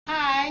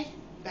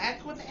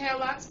back with Hair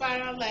Locks by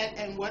Arlette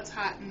and what's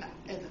hot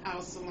in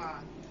our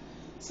salon.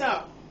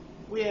 So,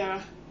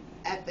 we're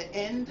at the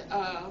end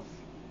of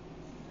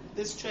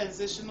this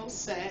transitional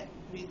set.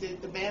 We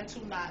did the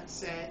Bantu knot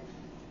set,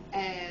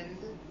 and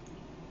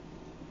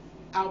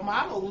our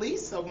model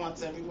Lisa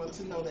wants everyone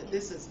to know that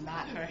this is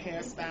not her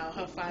hairstyle,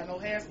 her final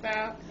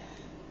hairstyle,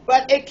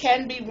 but it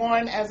can be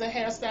worn as a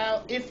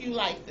hairstyle if you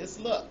like this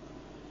look.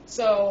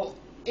 So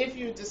if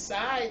you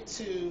decide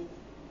to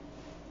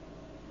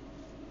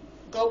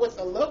go with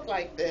a look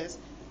like this,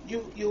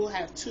 you'll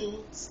have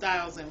two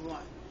styles in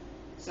one.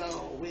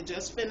 So we're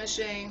just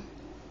finishing.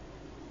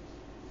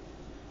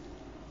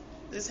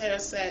 This hair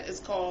set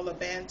is called a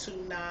Bantu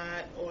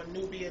knot or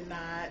Nubian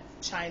knot,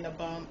 China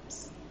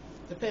bumps.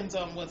 Depends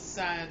on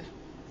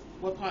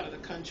what part of the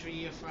country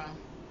you're from.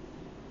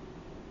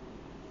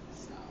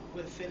 So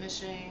we're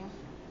finishing.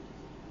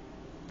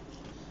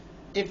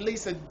 If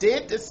Lisa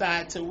did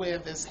decide to wear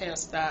this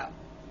hairstyle,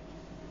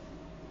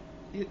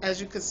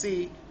 as you can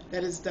see,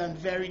 that is done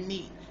very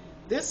neat.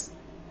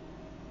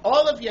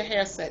 All of your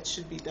hair sets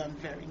should be done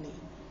very neat.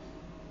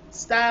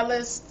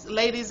 Stylists,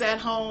 ladies at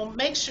home,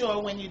 make sure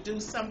when you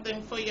do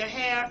something for your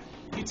hair,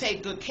 you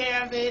take good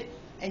care of it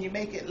and you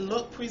make it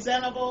look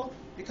presentable,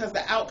 because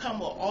the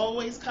outcome will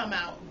always come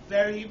out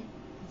very,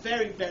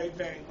 very, very,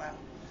 very well.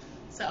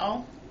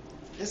 So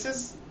this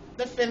is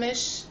the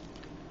finished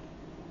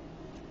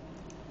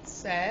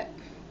set.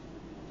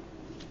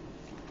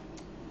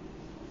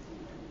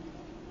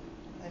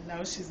 I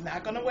know she's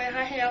not going to wear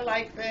her hair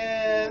like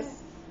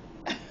this.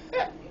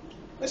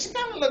 But she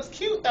kind of looks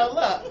cute though,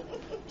 look.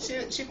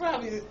 She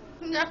probably,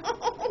 no.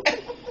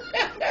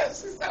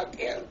 She's so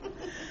cute.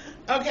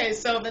 Okay,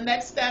 so the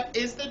next step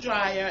is the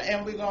dryer,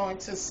 and we're going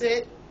to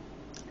sit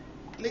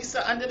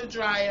Lisa under the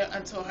dryer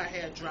until her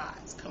hair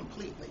dries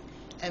completely.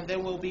 And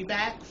then we'll be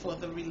back for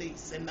the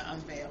release and the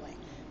unveiling.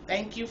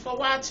 Thank you for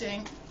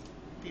watching.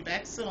 Be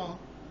back soon.